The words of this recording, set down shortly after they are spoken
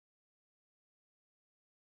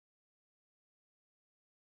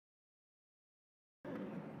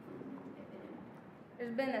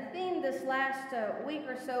There's been a theme this last week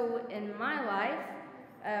or so in my life.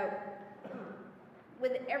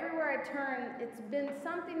 With everywhere I turn, it's been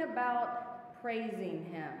something about praising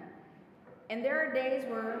Him. And there are days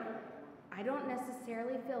where I don't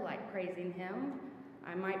necessarily feel like praising Him.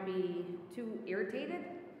 I might be too irritated.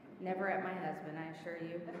 Never at my husband, I assure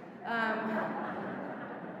you.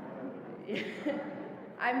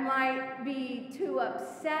 I might be too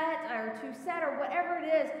upset or too sad or whatever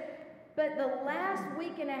it is. But the last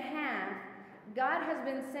week and a half, God has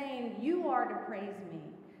been saying, you are to praise me.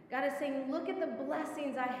 God is saying, look at the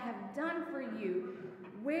blessings I have done for you.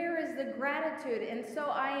 Where is the gratitude? And so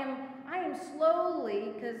I am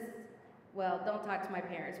slowly, because, well, don't talk to my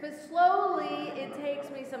parents, but slowly it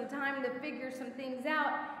takes me some time to figure some things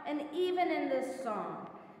out. And even in this song,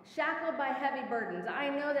 shackled by heavy burdens, I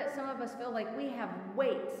know that some of us feel like we have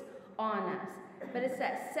weights on us. But it's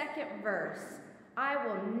that second verse, I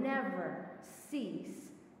will never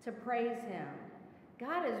cease to praise Him.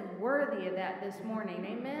 God is worthy of that this morning.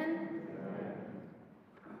 Amen?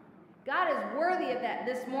 God is worthy of that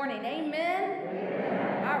this morning. Amen?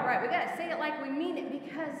 Amen. All right, we got to say it like we mean it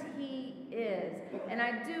because He is. And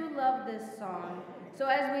I do love this song. So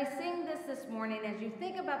as we sing this morning, as you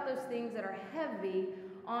think about those things that are heavy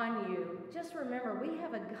on you, just remember we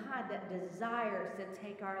have a God that desires to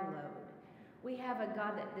take our load. We have a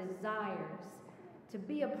God that desires to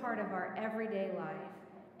be a part of our everyday life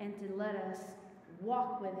and to let us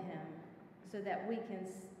walk with Him so that we can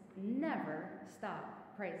never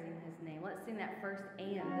stop praising His name. Let's sing that first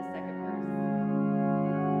and the second verse.